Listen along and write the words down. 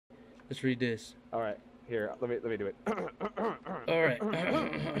Let's read this. All right, here. Let me do it. All right.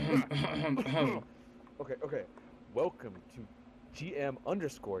 Okay. Welcome to GM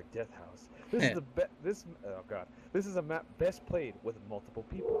underscore Death House. This is the oh god. This is a map best played with multiple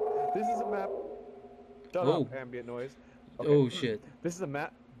people. This is a map. Shut Oh. up, ambient noise. Okay. Oh shit. This is a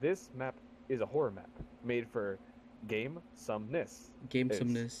map. This map is a horror map made for gamesomeness.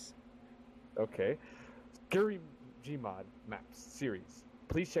 Gamesomeness. Okay. Scary Gmod maps series.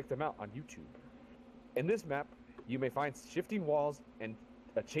 Please check them out on YouTube. In this map, you may find shifting walls and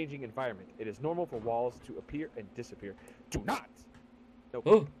a changing environment. It is normal for walls to appear and disappear. Do not!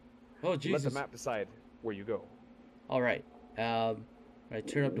 Nope. Oh Jesus. Let the map decide where you go. All right. Right.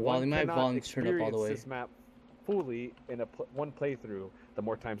 Turn up the volume. My volume's turned up all the way. This map fully in one playthrough. The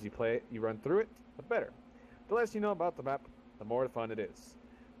more times you run through it, the better. The less you know about the map, the more fun it is.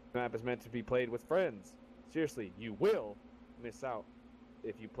 The map is meant to be played with friends. Seriously, you will miss out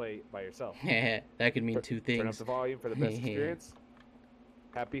if you play by yourself. That could mean two things. Turn up the volume for the best experience.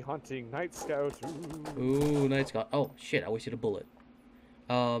 Happy hunting, Night Scout. Ooh, Night Scout. Oh shit! I wasted a bullet.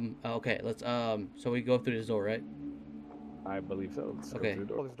 Okay. Let's. So we go through this door, right? I believe so. Let's okay. Go through the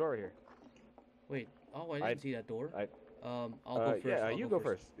door. Oh, there's a door here. Wait. Oh, I didn't see that door. I'll go first. Yeah, I'll you go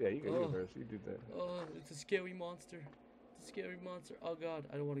first. Yeah, you go first. You do that. Oh, it's a scary monster. It's a scary monster. Oh god,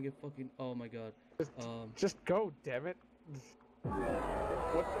 I don't want to get fucking. Oh my god. Just go, damn it.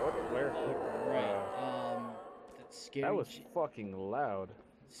 Where? Right. That's scary. That was fucking loud.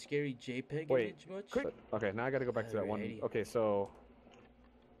 Scary JPEG Wait, image much? Quick. Okay, now I gotta go back to that one. Okay, so.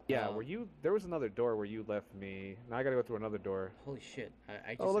 Yeah, there was another door where you left me. Now I gotta go through another door. Holy shit!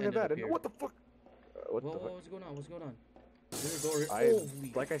 I just look at that! Here. What the fuck? What's going on? What's going on? There's a door.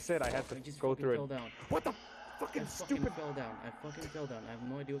 Like I said, I had to just go through it. Fell down. What the fucking stupid? I fucking fell down. I have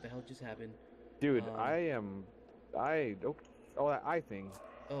no idea what the hell just happened. Dude, that eye thing.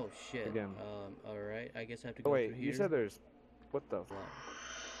 Oh shit. Again. All right. I guess I have to go wait, through here. You said there's. What the?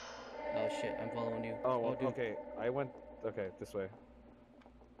 Oh shit! I'm following you. Oh, dude. Okay. I went. Okay, this way.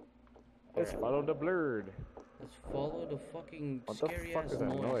 Let's follow the blurred. Let's follow the fucking scary ass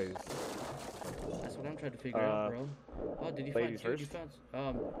noise. That's what I'm trying to figure out, bro. Oh, did you find? Dude, you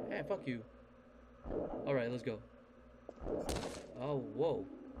found. Hey, fuck you. All right, let's go. Oh, whoa.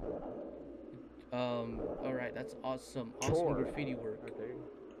 All right, that's awesome. Awesome graffiti work. Okay.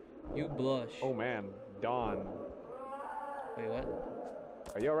 You blush. Oh man, Dawn. Wait, what?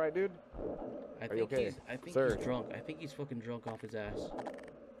 Are you alright, dude? I think he's drunk. I think he's fucking drunk off his ass.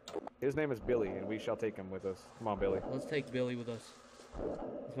 His name is Billy, and we shall take him with us. Come on, Billy. Let's take Billy with us.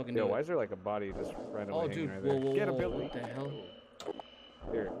 Let's fucking why is there like a body just randomly hanging right there? Whoa, Get him, Billy. What the hell?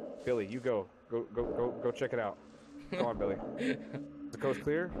 Here, Billy, you go. Go check it out. Come on, Billy. The coast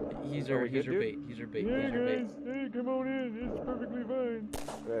clear? He's our bait. He's our bait. Yeah, guys. Hey, come on in. It's perfectly fine.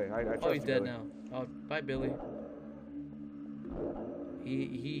 Hey, I trust he's dead now. Oh, bye, Billy.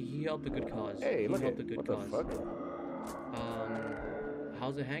 He helped a good cause. Hey, look at a good what cause. The fuck?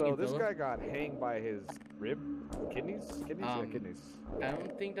 How's it hanging, So this guy got hanged by his kidneys? Yeah, kidneys. I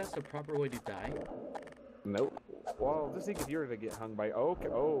don't think that's the proper way to die. Nope. Well, just think if you were to get hung by. Okay.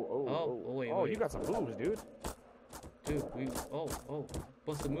 Wait. You got some moves, dude. Dude,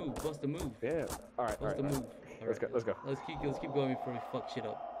 bust the move. Yeah. All right. Bust the move. Let's go. Let's keep going before we fuck shit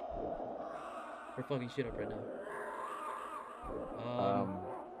up. We're fucking shit up right now.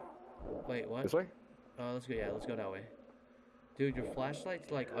 Wait, what? This way? Let's go. Yeah, let's go that way. Dude, your flashlight's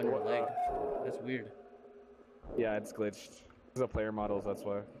like on your leg. That's weird. Yeah, it's glitched. This is a player models, that's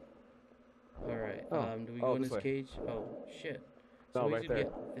why. Alright, do we go in this cage? Oh, shit. No, right there.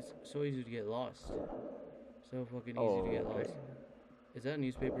 It's so easy to get lost. So fucking easy to get lost. Is that a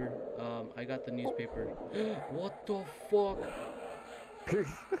newspaper? I got the newspaper. What the fuck?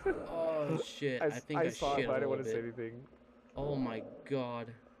 Oh, shit. I think I saw shit it, but I didn't want to bit. say anything. Oh my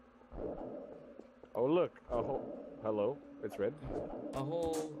god. Oh, look. Hello. It's red. A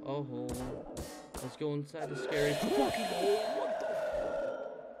hole. Let's go inside the scary fucking hole. What the?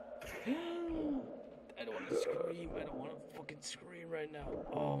 I don't want to scream. I don't want to fucking scream right now.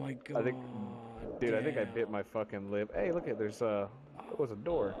 Oh my god. I think I bit my fucking lip. Hey, look at there's what was a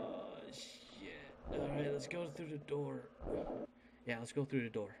door? Oh shit. All right, let's go through the door. Yeah, let's go through the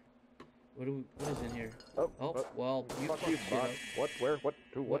door. What is in here? Well, you fuck you, bot. What? Where? What?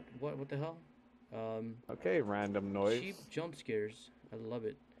 Who? What? What the hell? Okay, random noise. Cheap jump scares. I love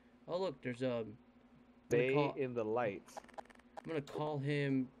it. Oh look, there's Stay in the light. I'm gonna call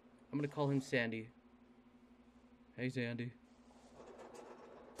him Sandy. Hey Sandy.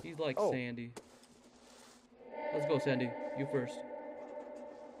 He's like Sandy. Let's go, Sandy. You first.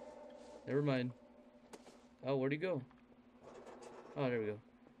 Never mind. Oh, where'd he go? Oh, there we go.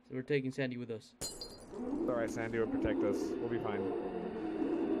 We're taking Sandy with us. It's alright, Sandy will protect us. We'll be fine.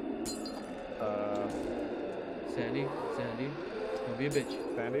 Sandy, don't be a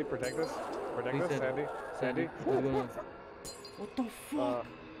bitch. Sandy, protect us. Protect Please, us, Sandy. Sandy, what's going on? What the fuck?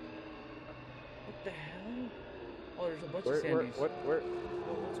 What the hell? Oh, there's a bunch of Sandys. What's going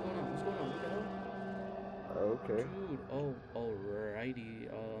on? What's going on? What the hell? Okay. Dude, alrighty.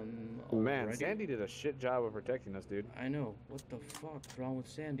 Man, alrighty. Sandy did a shit job of protecting us, dude. I know. What the fuck's wrong with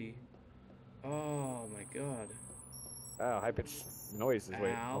Sandy? Oh my god. Oh, high-pitched noises.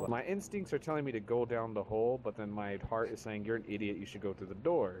 Wait, Ow. my instincts are telling me to go down the hole, but then my heart is saying, you're an idiot, you should go through the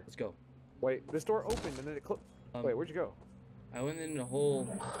door. Let's go. Wait, this door opened and then it closed. Wait, where'd you go? I went in the hole.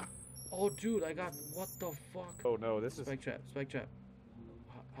 Oh, dude, I got... What the fuck? Oh, no, this is... Spike trap.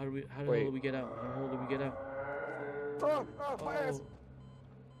 How the hell do we get out? How do we get out? Oh, my ass!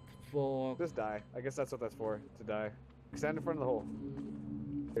 Fuck. Just die. I guess that's what that's for, to die. Stand in front of the hole.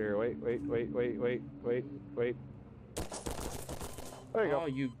 Here, wait. There you go. Oh,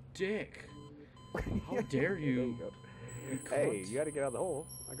 you dick. How dare you? There you go. Hey, you gotta get out of the hole.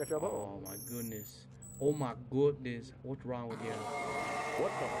 I got you out of the hole. Oh my goodness. Oh my goodness. What's wrong with you?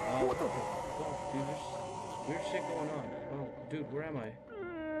 What the? What the? Fuck, dude, there's weird shit going on. Oh, dude, where am I?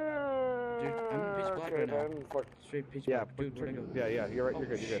 Dude, I'm in pitch black right now. Straight pitch black. Dude, where'd I go? Yeah, you're right. Oh, You're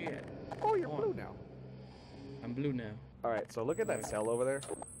good. You're good. shit. Oh, you're blue now. I'm blue now. All right, so look at that cell over there.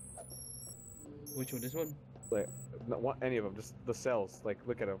 Which one? This one? Like, not any of them. Just the cells. Like,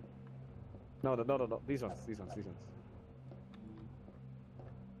 look at them. No. These ones.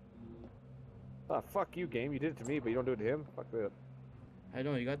 Ah, fuck you, game. You did it to me, but you don't do it to him. Fuck that. I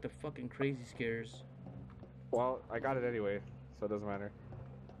know, you got the fucking crazy scares. Well, I got it anyway, so it doesn't matter.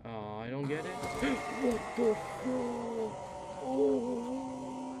 Oh, I don't get it. What the fuck?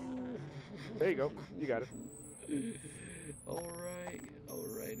 Oh. There you go. You got it.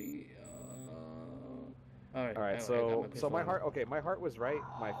 Alrighty. All right. So my heart. Okay, my heart was right.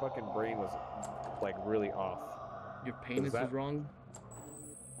 My fucking brain was like really off. Your penis is wrong.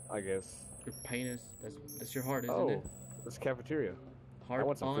 I guess. Your penis. That's your heart, isn't it? This cafeteria. Heart I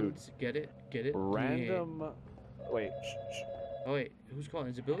want some on. food. Get it. Random. Yeah. Wait. Shh. Oh wait. Who's calling?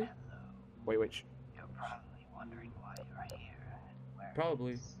 Is it Billy? Wait. Shh. You're probably wondering why you're here. Where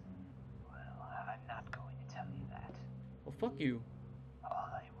Probably. Well, I'm not going to tell you that. Well, fuck you. All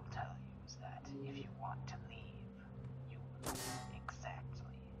I will tell you is that if you want to leave, you will leave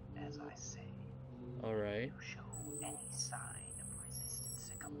exactly as I say. Alright. If you show any sign of resistance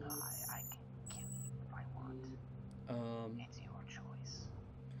to come by, I can kill you if I want. It's your choice.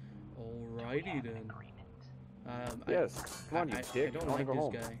 Alrighty then. Yes. Come on, you dick. I don't wanna like go this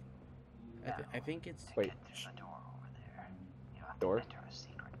home. guy. I think it's... Wait. There's a door over there. You have Door? to enter a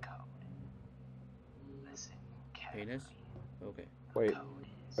secret code. Listen carefully. Penis? Okay. Wait. Code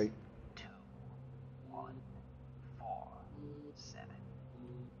is Wait.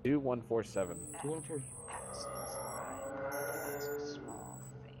 2147. 2147. 214. Passes, I'm going to ask a small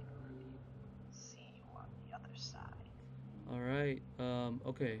favor of you. See you on the other side. Alright.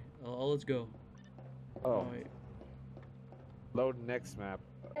 Okay. Let's go. Oh. Alright. Load next map.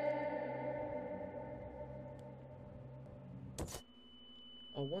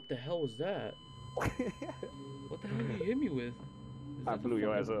 Oh, what the hell was that? What the hell did you hit me with? I blew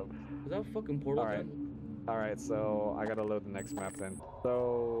your ass up. Is that a fucking portal Alright. gun? Alright, so I gotta load the next map then.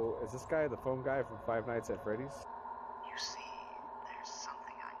 So, is this guy the phone guy from Five Nights at Freddy's? You see, there's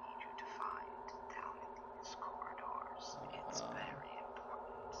something I need you to find down in these corridors. It's very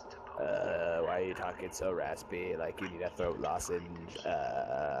important to both. Why are you talking so raspy? Like you need a throat lozenge? Deep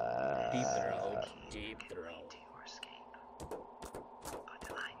throat. Deep throat. To your escape.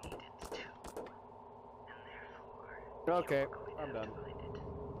 But I needed to. And therefore, Okay, you're going I'm to done. find it.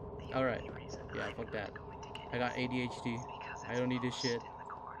 The Alright. only reason Yeah, I'm fuck not that. going to get I got it ADHD. is because I it's don't need this lost shit. in the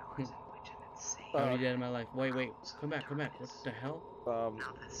corridors in which an insane I don't need that in my life. Wait. Come back. What the hell? Now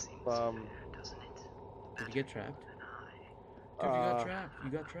this seems fair, doesn't it? Did you get trapped? Than I. Dude, you got trapped.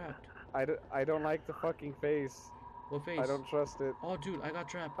 You got trapped. I don't like the fucking face. What face? I don't trust it. Oh, dude, I got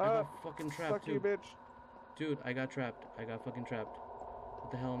trapped. I got fucking trapped, Fuck you, too. bitch. Dude, I got trapped. I got fucking trapped.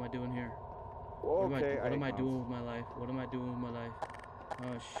 What the hell am I doing here? Okay, What am I doing with my life? What am I doing with my life?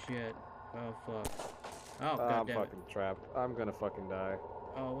 Oh, shit. Oh, fuck. Oh, I'm goddamn it. fucking trapped. I'm gonna fucking die.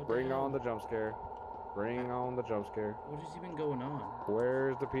 Oh, what Bring the hell? on the jump scare. Bring on the jump scare. What is even going on?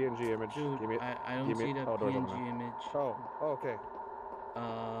 Where's the PNG image? Dude, Give me it. I don't give me see it. that Oh, door's open PNG now. image. Oh, okay.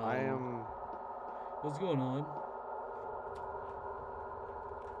 I am. What's going on?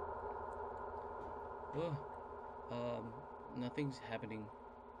 Ugh. Nothing's happening.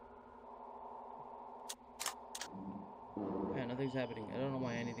 Yeah, nothing's happening. I don't know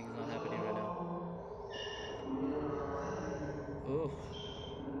why anything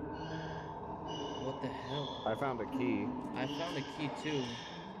I found a key. I found a key too.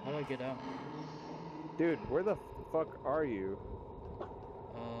 How do I get out? Dude, where the fuck are you?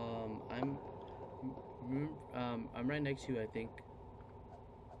 I'm right next to you, I think.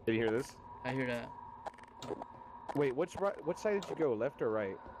 Did you hear this? I hear that. Wait, which side did you go? Left or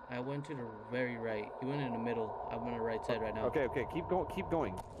right? I went to the very right. You went in the middle. I'm on the right side right now. Okay, keep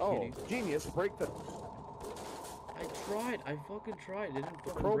going. Oh, Kitty. genius! Break the I tried. I fucking tried. It didn't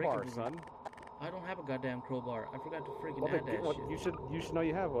fucking crowbar, break it. son. I don't have a goddamn crowbar. I forgot to freaking Well, add that shit. you should know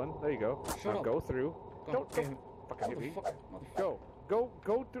you have one. There you go. Shut now up. go through. God Don't damn it. fucking hit me. Motherfucker.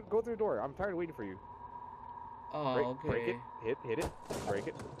 Go through the door. I'm tired of waiting for you. Oh, Break okay. it. Hit it. Break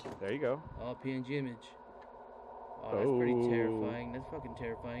it. There you go. Oh, PNG image. Oh, that's pretty terrifying. That's fucking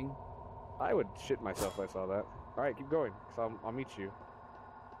terrifying. I would shit myself if I saw that. All right, keep going. So I'll meet you.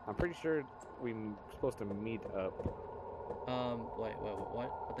 I'm pretty sure we're supposed to meet up. Wait, what?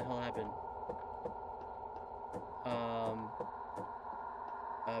 What the hell happened?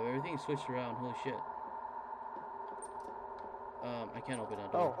 Everything switched around. Holy shit. I can't open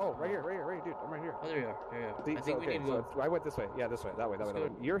that door. Oh, right here, dude. I'm right here. Oh, there you are. See, I think we need to go. I went this way. Yeah, this way. That way.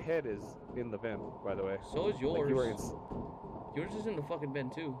 Your head is in the vent, by the way. So is yours. Like you were Yours is in the fucking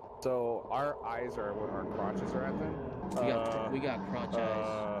vent too. So our eyes are where our crotches are at then? We got crotch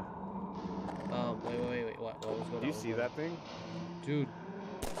eyes. Wait. What was going on? Do you see that thing? Dude.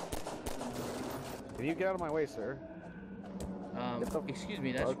 Can you get out of my way, sir? Excuse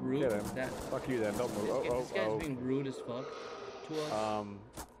me, that's rude. Fuck you then, don't move. This guy's being rude as fuck to us.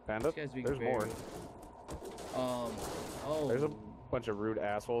 Panda, there's more. There's a bunch of rude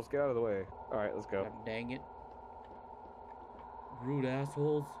assholes. Get out of the way. Alright, let's go. God dang it. Rude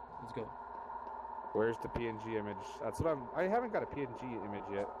assholes. Let's go. Where's the PNG image? That's what I haven't got a PNG image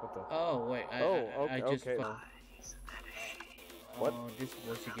yet. What the? Oh, wait. I just fell. What? Oh, this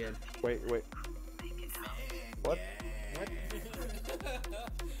works again. Wait. What?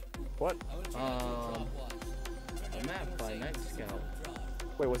 What? A map by Night Scout.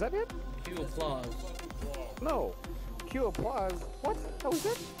 Wait, was that it? Cue applause. No. Cue applause. What? That was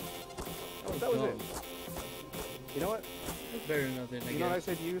it? That was it. You know what? It's better than nothing, I guess. You know what I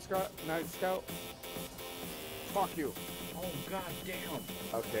said to you, Night Scout? Fuck you. Oh, god damn.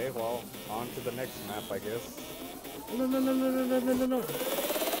 Okay, well, on to the next map, I guess. No.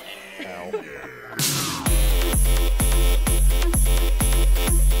 Ow.